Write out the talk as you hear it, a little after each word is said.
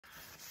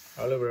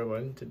Hello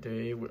everyone,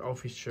 today we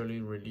officially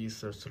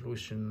release a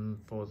solution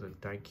for the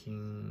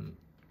Daikin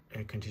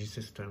air conditioning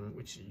system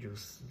which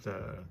uses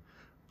the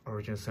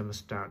original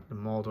thermostat. The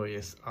model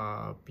is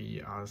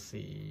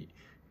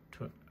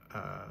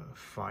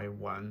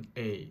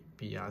BRC51A,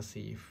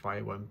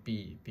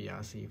 BRC51B,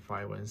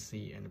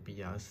 BRC51C and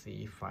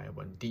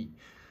BRC51D.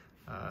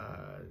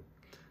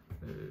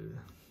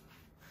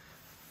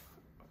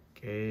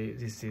 Okay,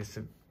 this is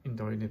the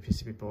indoor unit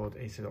PCB board.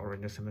 It's the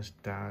original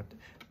thermostat.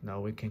 Now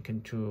we can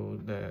control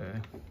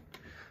the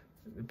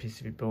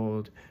PCB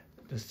board.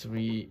 The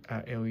three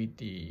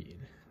LED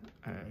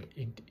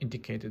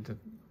indicated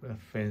the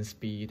fan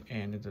speed,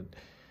 and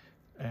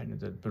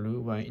the blue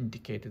one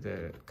indicated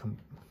the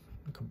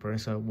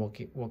compressor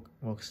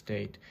work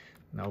state.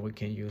 Now we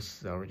can use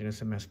the original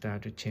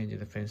thermostat to change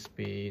the fan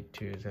speed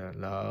to the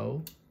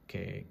low,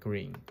 okay,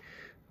 green,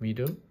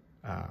 middle,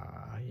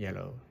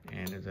 yellow,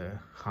 and the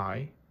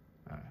high,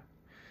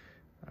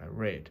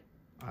 red.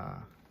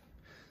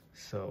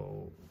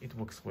 So it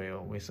works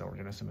well with the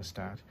original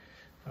thermostat.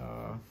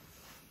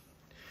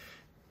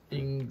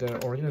 In the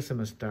original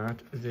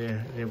thermostat,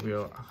 they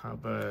will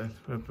have a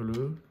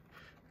blue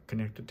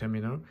connector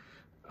terminal.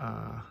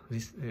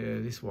 This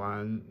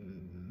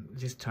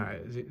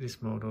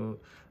model,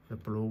 the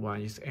blue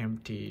one is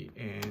empty,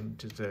 and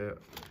the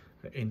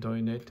indoor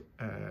unit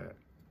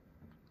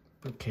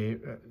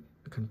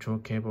control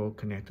cable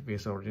connected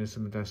with original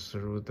thermostat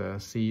through the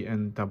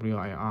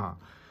CN2.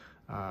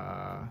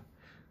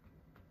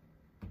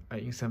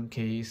 In some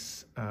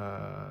case,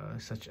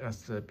 such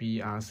as the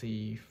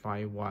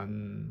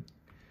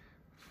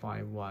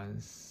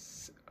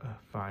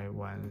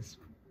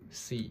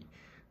BRC51C,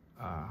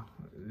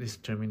 this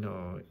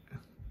terminal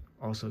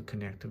also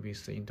connect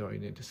with the indoor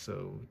unit.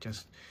 So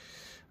just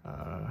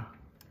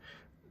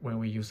when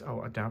we use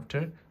our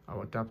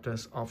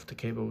adapters off the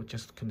cable,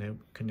 just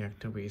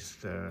connect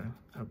with the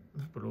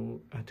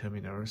blue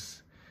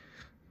terminals.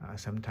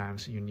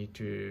 Sometimes you need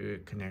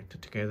to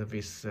connect together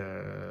with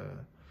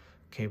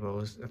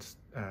cables that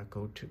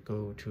go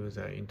to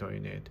the indoor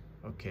unit.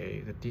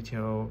 Okay, the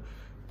detailed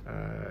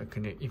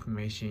connect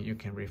information you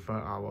can refer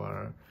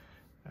our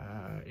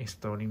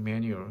installing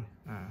manual.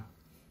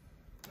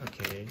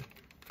 Okay.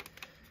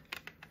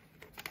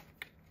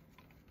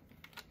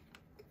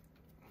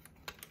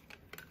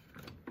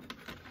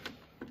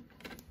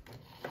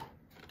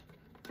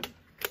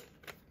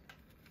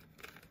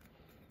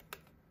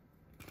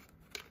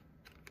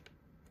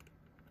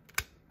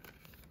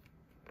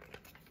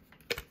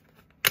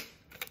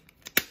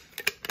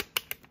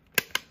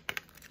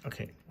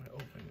 Okay, I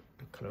open it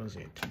and close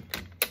it.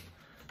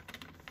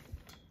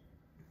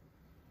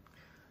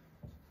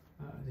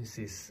 This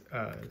is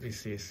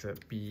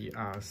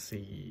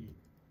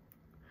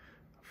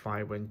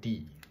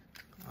BRC51D.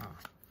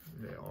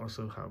 They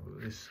also have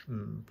this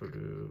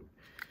blue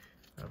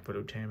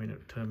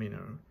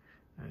terminal,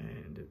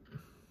 and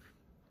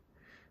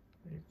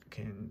you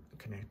can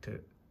connect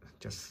it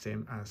just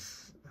same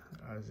as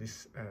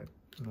this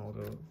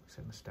model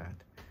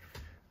thermostat.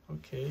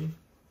 Okay.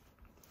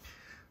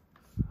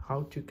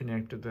 How to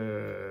connect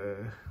the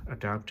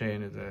adapter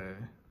and the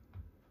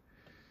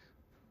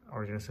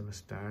original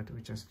thermostat?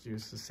 We just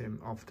use the same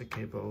off the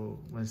cable.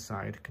 One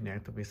side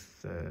connect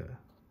with the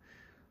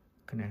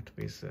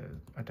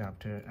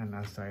adapter, and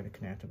other side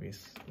connect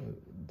with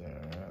the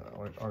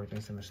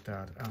original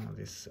thermostat on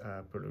this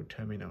blue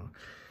terminal.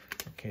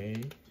 Okay.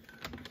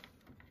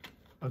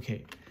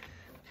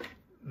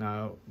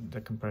 Now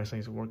the compressor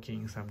is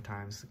working.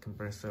 Sometimes the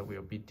compressor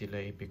will be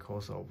delayed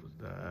because of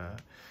the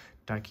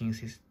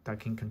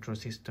Daikin control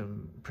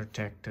system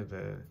protect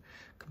the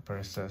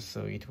compressor,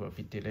 so it will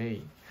be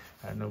delayed.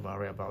 No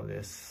worry about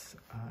this.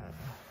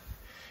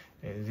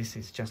 This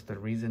is just the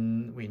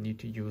reason we need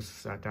to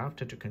use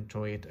adapter to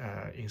control it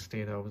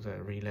instead of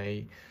the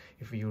relay.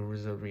 If you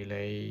use the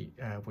relay,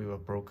 we will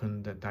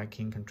broken the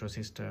Daikin control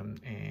system,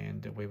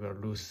 and we will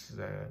lose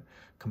the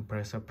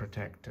compressor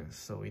protector.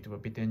 So it will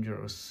be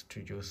dangerous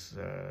to use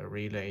the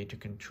relay to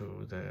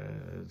control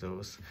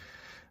those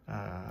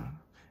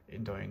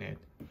indoor unit.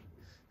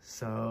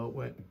 So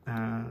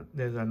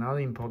there's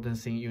another important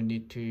thing you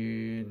need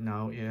to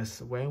know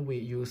is when we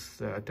use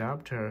the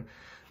adapter,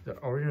 the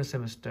original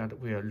thermostat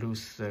will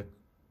lose the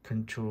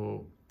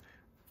control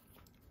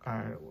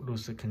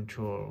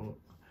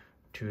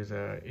to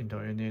the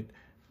indoor unit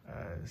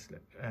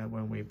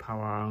when we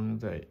power on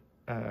the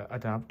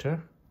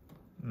adapter.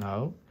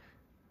 No,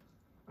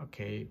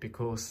 okay,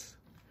 because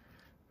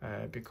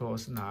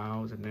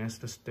now the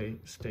next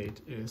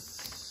state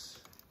is.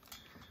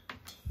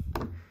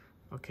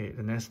 Okay,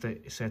 the next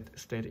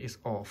state is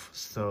off,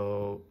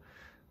 so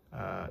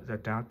the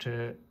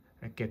adapter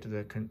get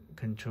the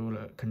control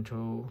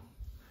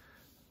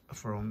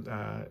from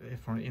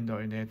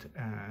indoor unit.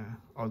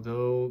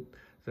 Although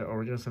the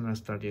original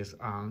thermostat is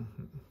on,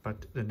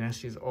 but the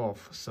nest is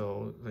off,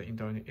 so the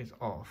indoor unit is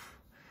off.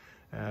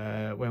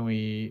 When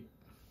we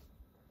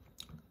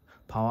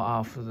power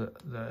off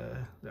the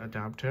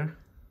adapter,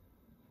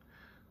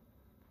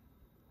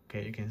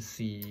 okay, you can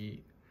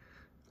see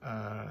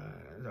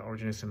the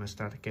original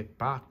thermostat get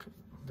back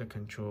the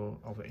control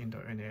of the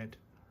indoor unit.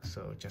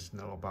 So just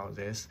know about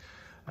this.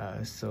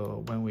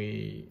 So when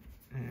we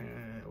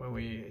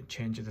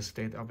change the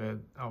state of the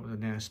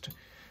nest,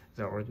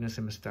 the original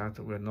thermostat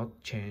will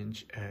not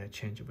change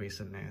with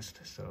the nest.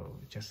 So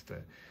just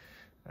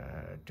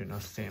do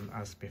not same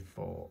as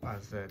before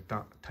as the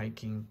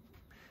Daikin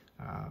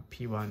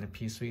P1 and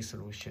P3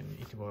 solution.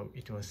 It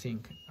will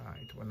sync.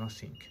 It will not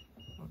sync.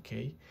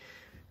 Okay.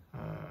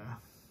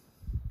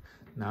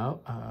 Now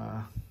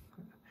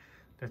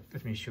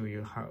let me show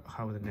you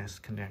how the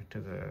nest connect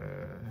to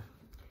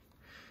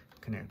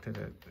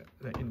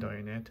the indoor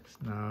unit.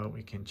 Now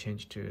we can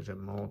change to the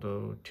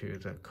model to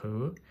the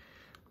code.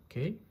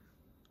 Okay.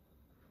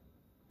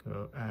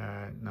 Go.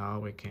 Now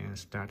we can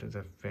start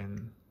the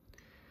fan.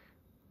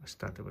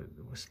 Start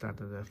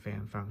the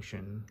fan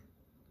function.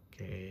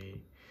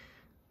 Okay.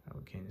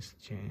 We can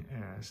change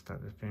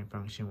start the fan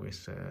function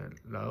with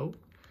low.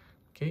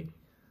 Okay.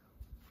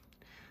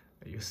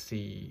 You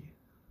see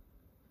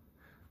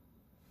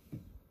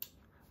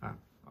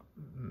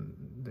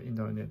the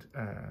indoor unit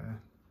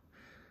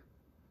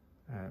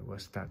will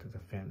start the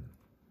fan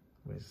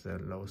with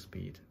low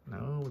speed.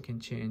 Now we can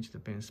change the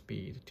fan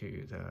speed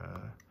to the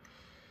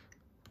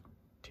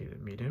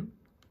medium.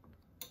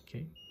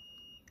 Okay.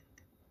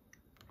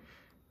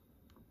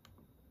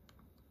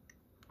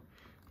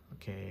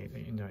 Okay, the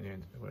indoor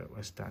unit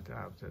will start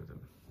out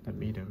the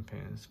medium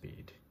fan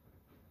speed.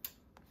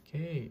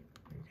 Okay,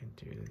 we can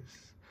do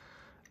this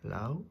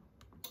low,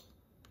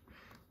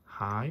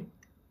 high.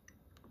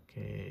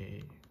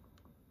 Okay,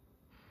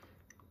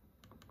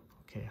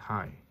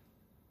 high.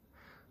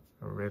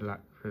 Red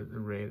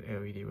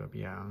LED will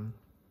be on.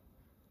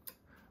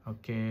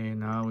 Okay,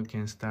 now we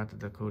can start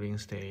the cooling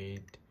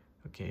state.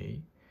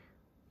 Okay,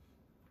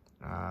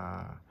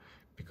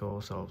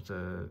 because of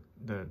the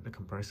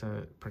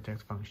compressor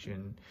protect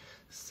function,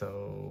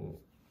 so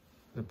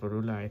the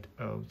blue light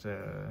of the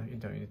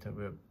indoor unit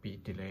will be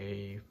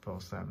delayed for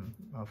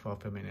a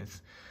few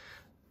minutes.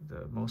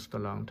 The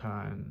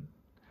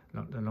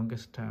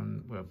longest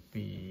time will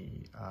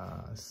be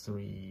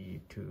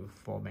 3 to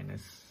 4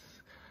 minutes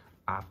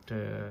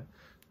after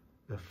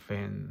the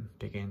fan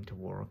begin to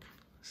work.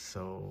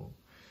 So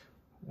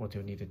what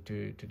you need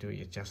to do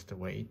is just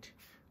wait.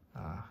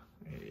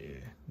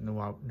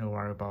 No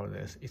worry about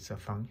this. It's a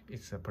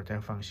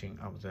protect function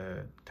of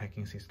the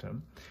Daikin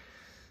system.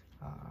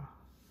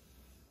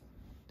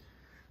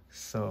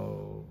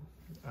 So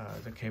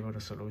the cable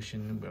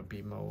solution will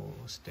be more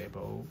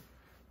stable.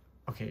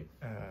 Okay,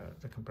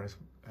 the compressor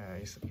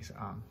is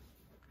on.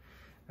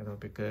 That will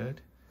be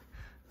good.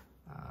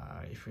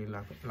 If you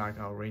like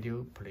our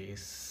video,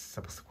 please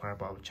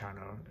subscribe our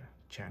channel.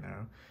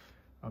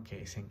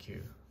 Okay, thank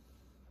you.